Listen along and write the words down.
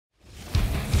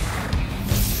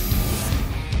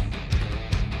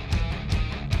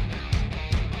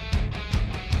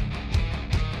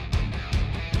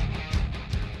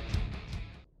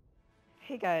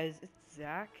guys, it's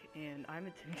Zach, and I'm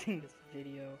attempting this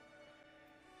video.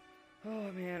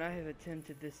 Oh man, I have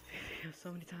attempted this video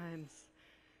so many times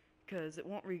because it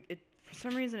won't for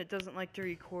some reason it doesn't like to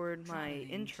record my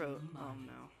intro. Oh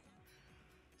no.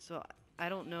 So I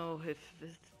don't know if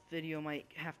this video might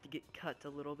have to get cut a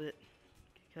little bit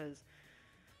because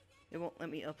it won't let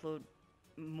me upload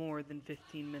more than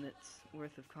 15 minutes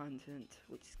worth of content,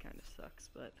 which kind of sucks,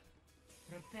 but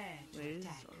anyways,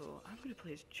 so I'm gonna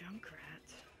play as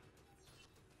Junkrat.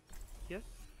 Yep.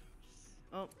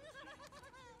 Oh.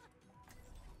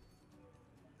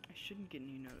 I shouldn't get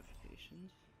any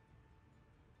notifications.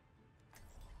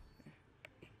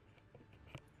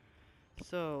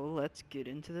 So let's get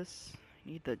into this. I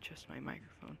need to adjust my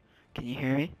microphone. Can you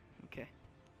hear me? Okay.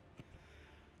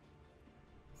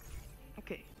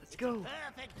 Okay, let's go.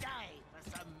 Perfect day for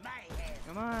some mayhem.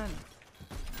 Come on.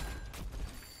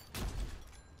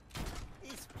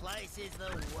 This place is the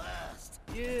worst.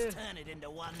 Yeah. Let's turn it into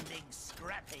one big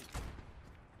scrap heap.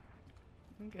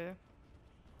 Okay.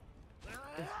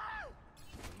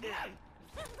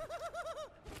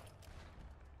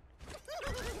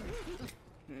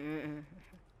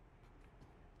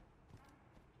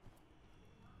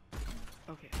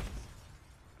 Okay.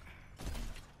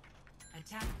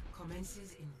 Attack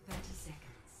commences in 30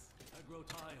 seconds. I grow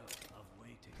tired of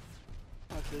waiting.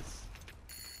 What's this?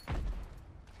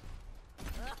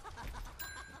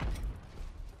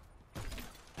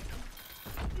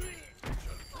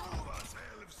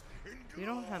 You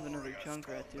don't have another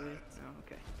Junkrat, do we? No,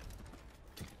 okay.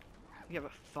 We have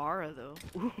a Farah though.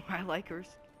 Ooh, I like her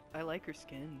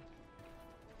skin.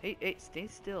 Hey, hey, stay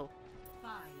still.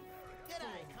 5,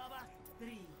 G'day, cover.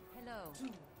 3, Hello.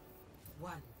 2,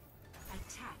 1.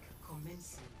 Attack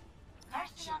commencing.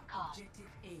 First jump call. Objective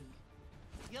A.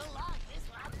 You'll like this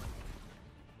one.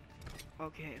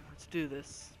 Okay, let's do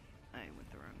this. I went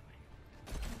the wrong way.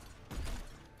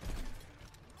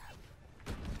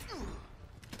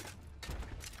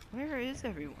 Where is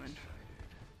everyone?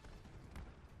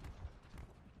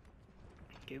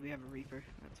 Okay, we have a Reaper.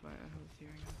 That's why I was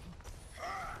hearing it.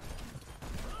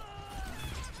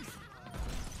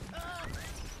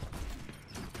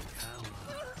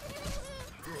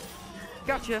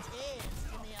 Gotcha!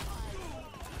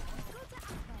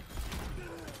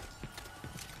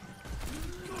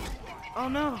 Oh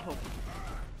no!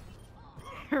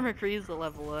 Her McCree's a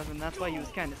level 11, that's why he was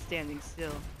kind of standing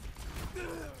still.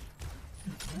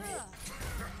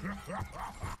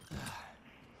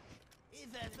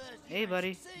 Hey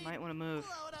buddy, might want to move.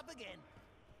 Blow it up again.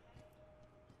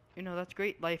 You know, that's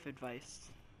great life advice.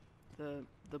 The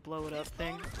blow it up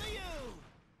thing. For you.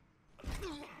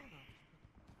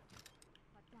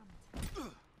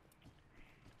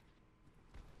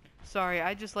 Sorry,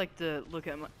 I just like to look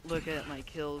at my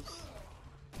kills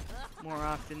more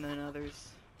often than others.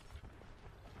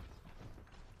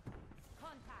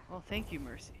 Well, thank you,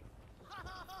 Mercy.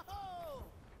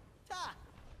 Ta.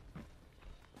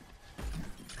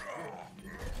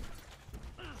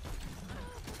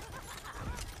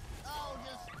 Oh,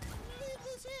 just leave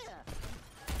this here.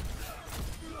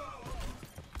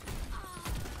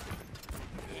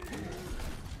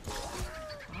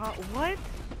 What?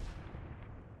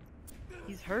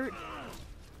 He's hurt.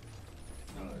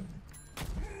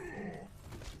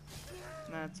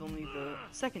 That's only the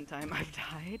second time I've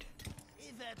died.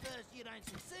 If at first you don't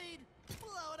succeed,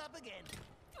 blow it up again.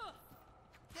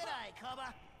 G'day,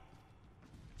 cobber.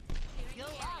 You'll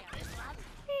like this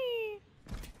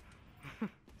one.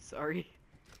 Sorry.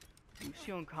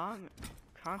 Lucian concert.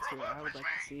 I would like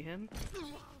to see him.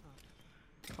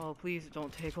 Oh, please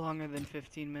don't take longer than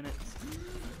 15 minutes.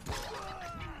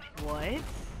 What?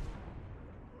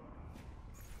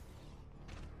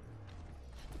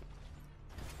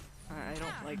 I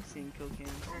don't like seeing kill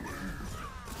cams.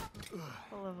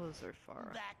 The levels are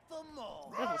far. Back for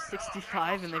more. Level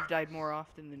 65 and they've died more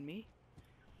often than me.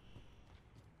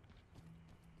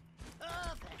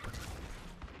 Perfect.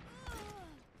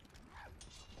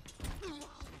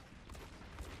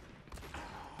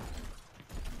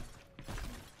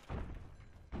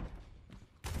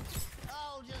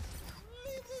 I'll just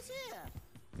leave this here.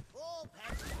 All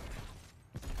patched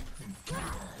up.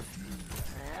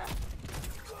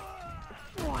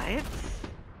 What?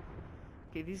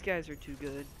 Okay, these guys are too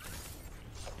good.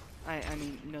 I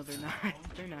mean, no, they're not.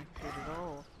 They're not good at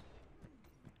all.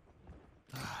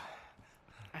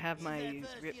 I have my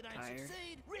rip tire.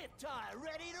 Rip tire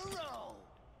ready to roll.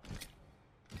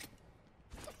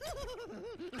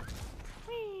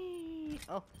 Whee!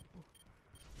 Oh.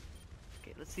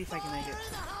 Okay, let's see if I can make it.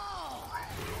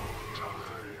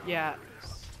 Yeah.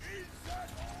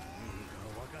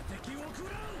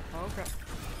 Oh crap.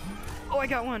 Oh, I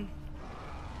got one.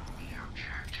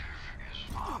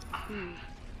 Ooh.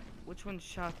 Which one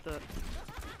shot the...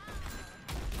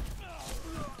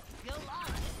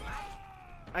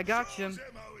 I got him.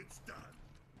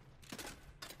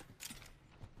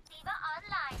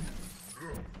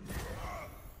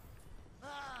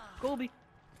 Colby.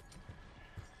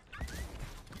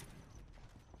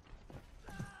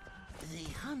 The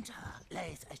hunter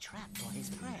lays a trap for his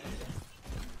prey.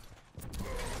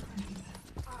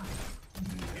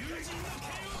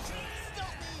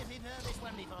 Stop me if you've heard this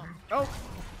one before. Oh,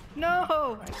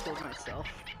 no! I killed myself.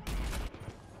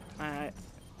 Alright,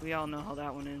 we all know how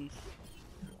that one ends.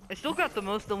 I still got the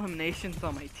most eliminations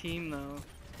on my team, though.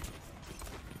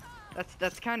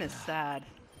 That's kind of sad.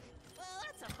 Well,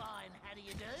 that's a fine how do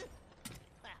you do?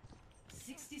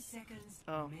 60 seconds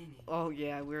Oh, remaining. oh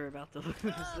yeah, we're about to lose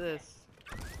this.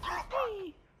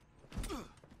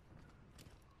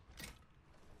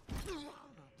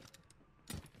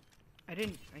 I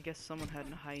didn't. I guess someone had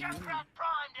a high noon.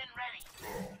 primed and ready.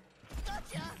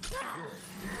 Gotcha!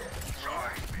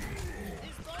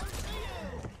 This goes to you!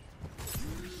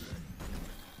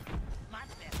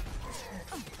 Much better.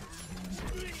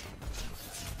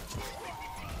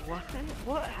 What?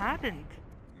 What happened?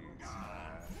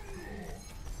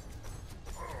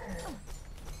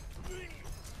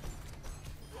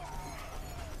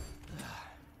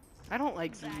 I don't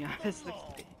like Zenyatta's.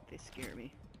 They scare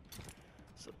me.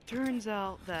 So turns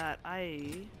out that my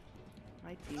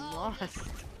team lost.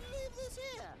 Leave this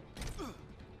here.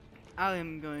 I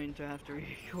am going to have to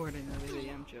record another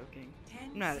video. I'm joking.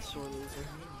 I'm not a sore loser.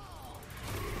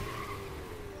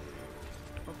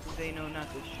 Hopefully they know not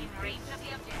to shoot this.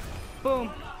 Boom.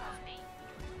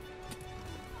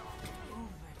 Overtime.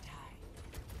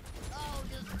 Oh,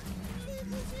 just leave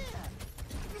this here.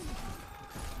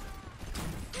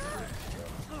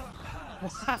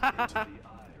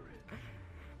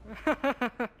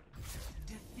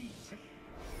 Defeat.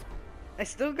 I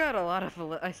still got a lot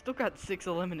of. I still got 6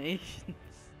 eliminations.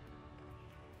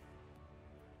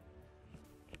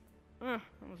 That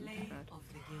wasn't too Play bad. of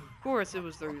the game. Of course, it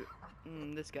was the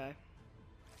this guy.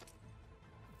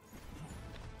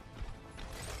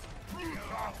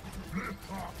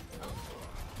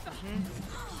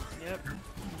 Yep.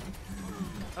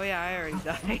 Oh yeah, I already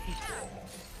died.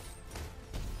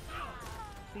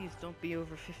 Please don't be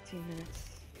over 15 minutes.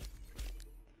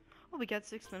 Oh, we got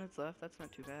 6 minutes left. That's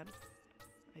not too bad.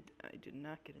 I did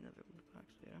not get another loot box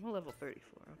yet. I'm a level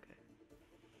 34. Okay.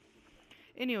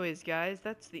 Anyways, guys,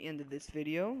 that's the end of this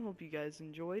video. Hope you guys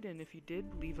enjoyed, and if you did,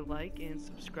 leave a like and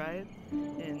subscribe,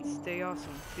 and stay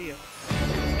awesome. See ya.